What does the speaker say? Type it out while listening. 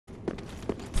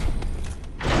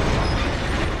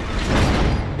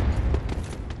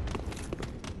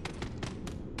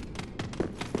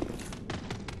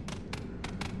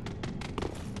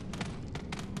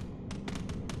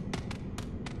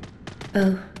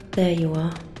Oh, there you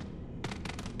are.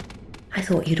 I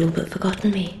thought you'd all but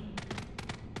forgotten me.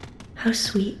 How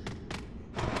sweet.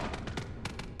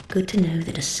 Good to know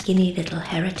that a skinny little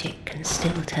heretic can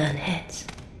still turn heads.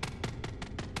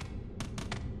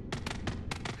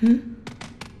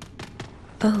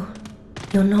 Oh,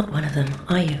 you're not one of them,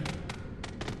 are you?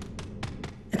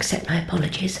 Accept my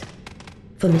apologies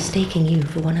for mistaking you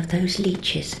for one of those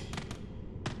leeches.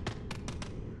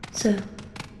 So,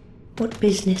 what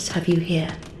business have you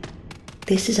here?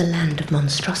 This is a land of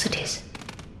monstrosities,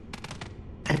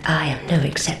 and I am no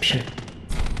exception.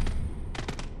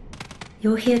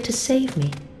 You're here to save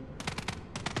me,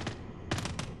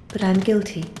 but I'm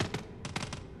guilty,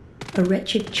 a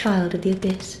wretched child of the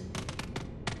abyss.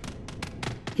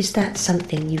 Is that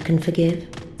something you can forgive?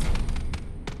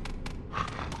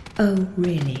 Oh,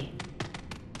 really?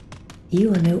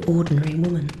 You are no ordinary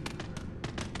woman.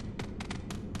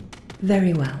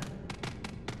 Very well.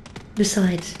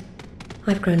 Besides,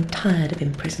 I've grown tired of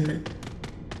imprisonment.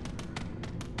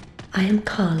 I am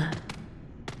Carla,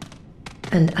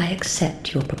 and I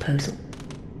accept your proposal.